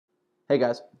Hey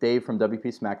guys, Dave from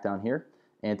WP Smackdown here,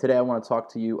 and today I want to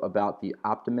talk to you about the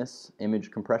Optimus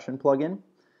image compression plugin.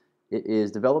 It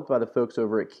is developed by the folks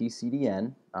over at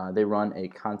KeyCDN. They run a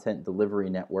content delivery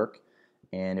network,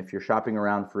 and if you're shopping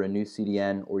around for a new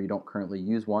CDN or you don't currently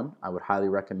use one, I would highly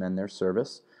recommend their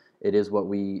service. It is what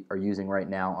we are using right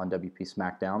now on WP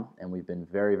Smackdown, and we've been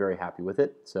very, very happy with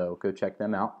it, so go check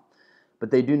them out. But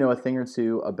they do know a thing or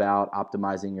two about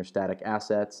optimizing your static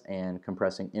assets and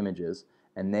compressing images,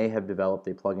 and they have developed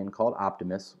a plugin called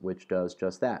Optimus, which does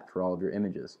just that for all of your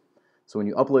images. So when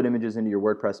you upload images into your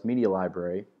WordPress media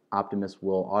library, Optimus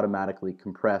will automatically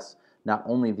compress not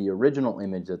only the original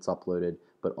image that's uploaded,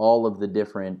 but all of the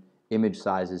different image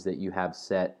sizes that you have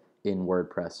set in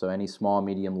WordPress. So any small,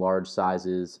 medium, large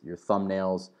sizes, your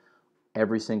thumbnails,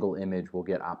 every single image will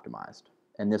get optimized.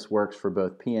 And this works for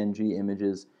both PNG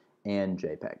images and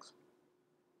JPEGs.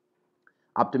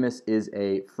 Optimus is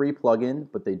a free plugin,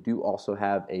 but they do also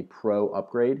have a pro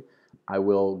upgrade. I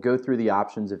will go through the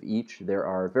options of each. There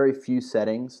are very few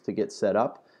settings to get set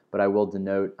up, but I will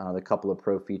denote the couple of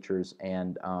pro features,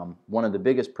 and one of the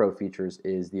biggest pro features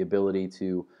is the ability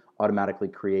to automatically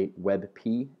create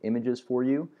WebP images for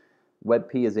you.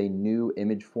 WebP is a new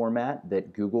image format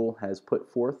that Google has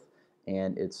put forth,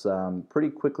 and it's pretty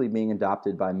quickly being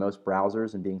adopted by most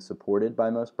browsers and being supported by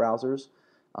most browsers.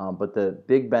 But the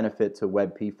big benefit to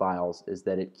WebP files is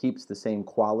that it keeps the same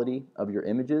quality of your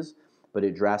images, but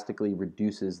it drastically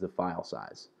reduces the file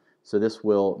size. So this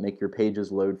will make your pages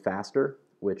load faster,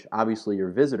 which obviously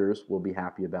your visitors will be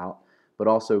happy about, but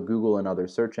also Google and other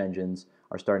search engines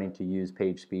are starting to use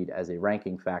page speed as a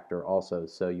ranking factor also,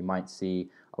 so you might see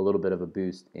a little bit of a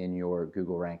boost in your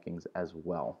Google rankings as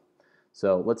well.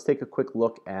 So let's take a quick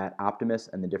look at Optimus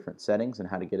and the different settings and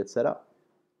how to get it set up.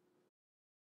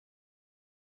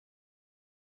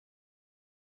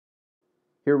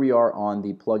 Here we are on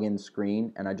the plugin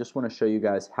screen, and I just want to show you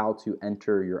guys how to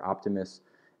enter your Optimus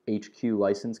HQ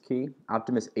license key.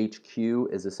 Optimus HQ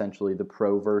is essentially the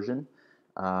pro version.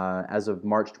 As of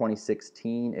March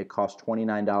 2016, it cost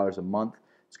 $29 a month.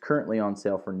 It's currently on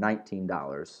sale for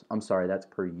 $19. I'm sorry, that's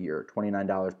per year,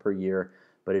 $29 per year,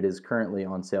 but it is currently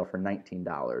on sale for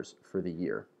 $19 for the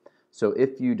year. So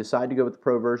if you decide to go with the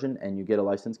pro version and you get a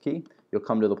license key, you'll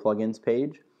come to the plugins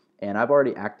page. And I've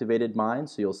already activated mine,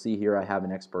 so you'll see here I have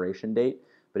an expiration date.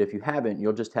 But if you haven't,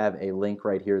 you'll just have a link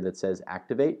right here that says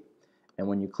activate. And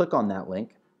when you click on that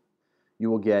link,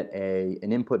 you will get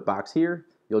an input box here.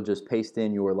 You'll just paste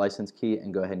in your license key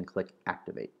and go ahead and click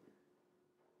activate.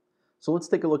 So let's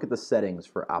take a look at the settings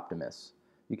for Optimus.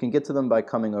 You can get to them by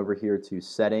coming over here to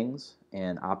Settings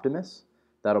and Optimus.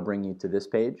 That'll bring you to this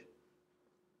page.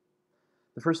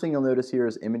 The first thing you'll notice here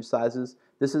is image sizes.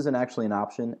 This isn't actually an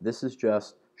option. This is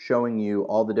just showing you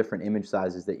all the different image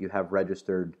sizes that you have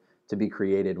registered to be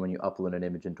created when you upload an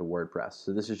image into WordPress.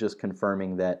 So this is just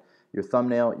confirming that your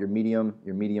thumbnail, your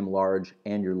medium large,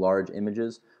 and your large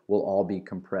images will all be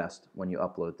compressed when you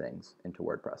upload things into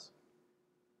WordPress.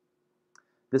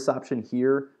 This option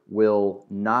here will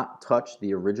not touch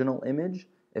the original image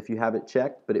if you have it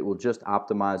checked, but it will just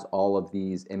optimize all of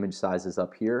these image sizes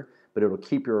up here, but it will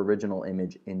keep your original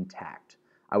image intact.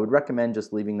 I would recommend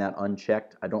just leaving that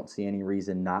unchecked. I don't see any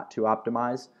reason not to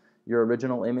optimize your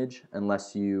original image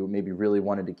unless you maybe really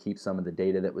wanted to keep some of the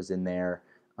data that was in there,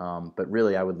 but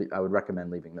really I would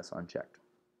recommend leaving this unchecked.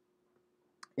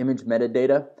 Image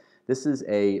metadata. This is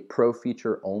a pro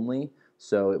feature only,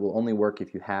 so it will only work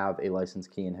if you have a license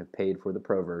key and have paid for the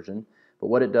pro version. But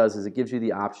what it does is it gives you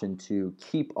the option to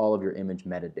keep all of your image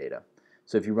metadata.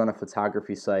 So if you run a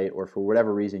photography site or for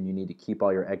whatever reason you need to keep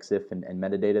all your EXIF and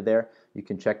metadata there, you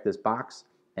can check this box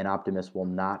and Optimus will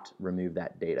not remove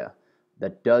that data.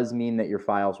 That does mean that your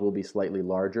files will be slightly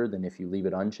larger than if you leave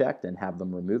it unchecked and have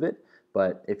them remove it,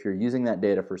 but if you're using that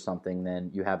data for something,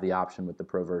 then you have the option with the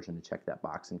pro version to check that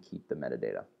box and keep the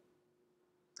metadata.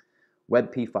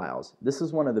 WebP files. This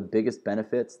is one of the biggest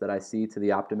benefits that I see to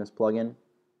the Optimus plugin.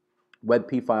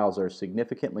 WebP files are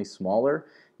significantly smaller,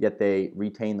 yet they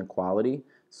retain the quality.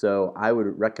 So I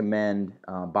would recommend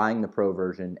buying the pro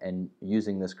version and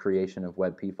using this creation of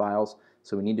WebP files.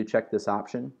 So we need to check this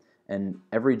option. And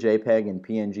every JPEG and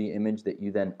PNG image that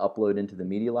you then upload into the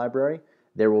media library,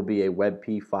 there will be a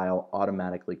WebP file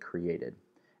automatically created.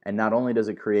 And not only does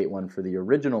it create one for the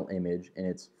original image in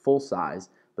its full size,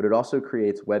 but it also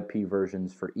creates WebP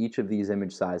versions for each of these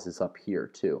image sizes up here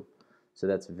too. So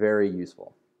that's very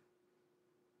useful.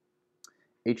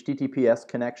 HTTPS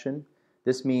connection.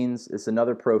 This means it's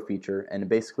another pro feature, and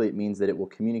basically it means that it will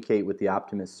communicate with the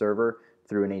Optimus server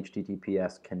through an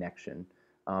HTTPS connection.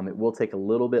 It will take a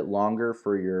little bit longer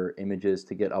for your images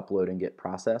to get uploaded and get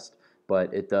processed,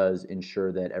 but it does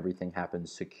ensure that everything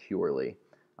happens securely.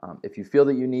 If you feel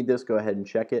that you need this, go ahead and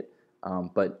check it.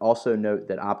 But also note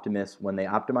that Optimus, when they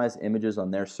optimize images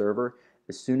on their server,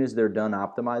 as soon as they're done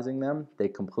optimizing them, they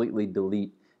completely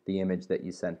delete the image that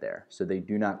you sent there. So they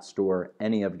do not store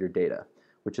any of your data,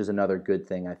 which is another good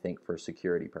thing, I think, for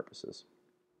security purposes.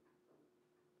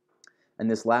 And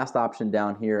this last option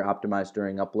down here, optimize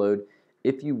during upload,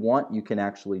 if you want, you can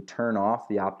actually turn off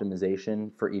the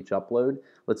optimization for each upload.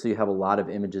 Let's say you have a lot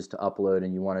of images to upload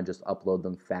and you want to just upload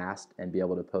them fast and be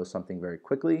able to post something very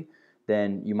quickly,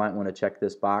 then you might want to check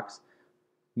this box.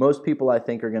 Most people, I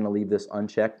think, are going to leave this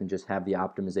unchecked and just have the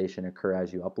optimization occur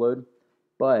as you upload.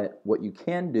 But what you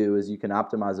can do is you can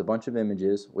optimize a bunch of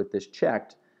images with this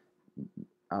checked,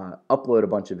 upload a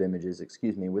bunch of images,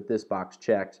 with this box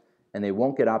checked, and they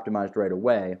won't get optimized right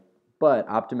away, but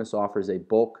Optimus offers a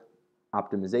bulk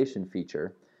optimization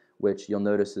feature, which you'll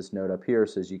notice this note up here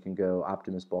says you can go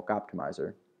Optimus Bulk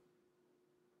Optimizer.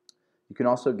 You can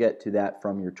also get to that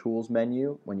from your Tools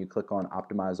menu when you click on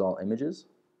Optimize All Images.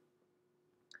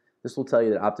 This will tell you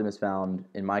that Optimus found,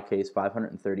 in my case,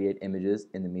 538 images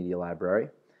in the media library.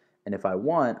 And if I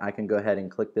want, I can go ahead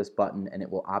and click this button and it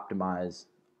will optimize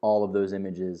all of those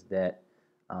images that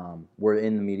were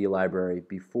in the media library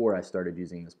before I started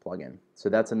using this plugin. So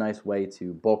that's a nice way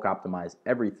to bulk optimize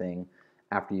everything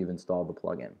after you've installed the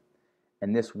plugin.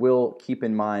 And this will keep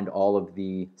in mind all of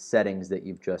the settings that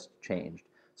you've just changed.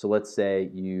 So let's say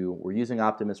you were using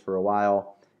Optimus for a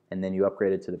while and then you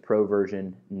upgraded to the Pro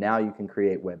version. Now you can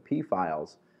create WebP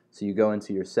files. So you go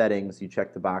into your settings, you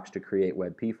check the box to create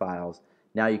WebP files.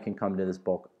 Now you can come to this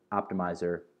bulk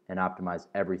optimizer and optimize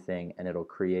everything, and it'll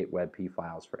create WebP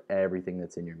files for everything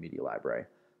that's in your media library.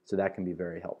 So that can be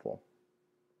very helpful.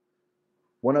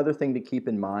 One other thing to keep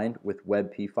in mind with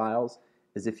WebP files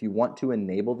is if you want to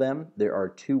enable them, there are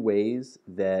two ways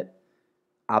that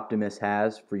Optimus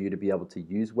has for you to be able to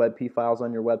use WebP files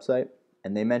on your website.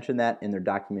 And they mention that in their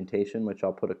documentation, which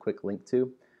I'll put a quick link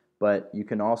to. But you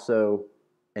can also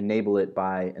enable it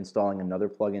by installing another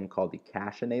plugin called the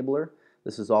Cache Enabler.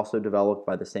 This is also developed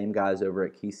by the same guys over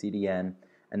at KeyCDN,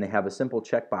 and they have a simple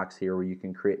checkbox here where you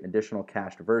can create an additional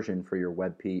cached version for your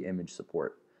WebP image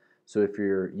support. So if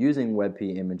you're using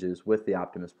WebP images with the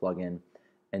Optimus plugin,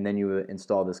 and then you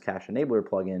install this Cache Enabler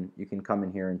plugin, you can come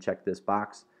in here and check this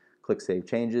box, click Save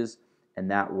Changes, and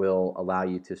that will allow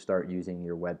you to start using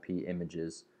your WebP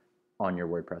images on your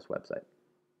WordPress website.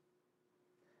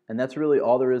 And that's really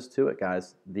all there is to it,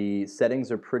 guys. The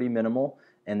settings are pretty minimal,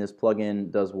 and this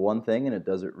plugin does one thing, and it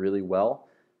does it really well.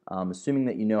 Assuming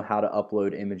that you know how to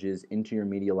upload images into your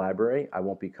media library, I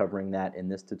won't be covering that in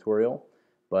this tutorial,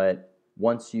 but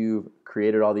once you've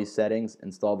created all these settings,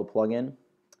 installed the plugin,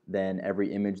 then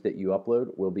every image that you upload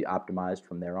will be optimized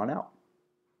from there on out.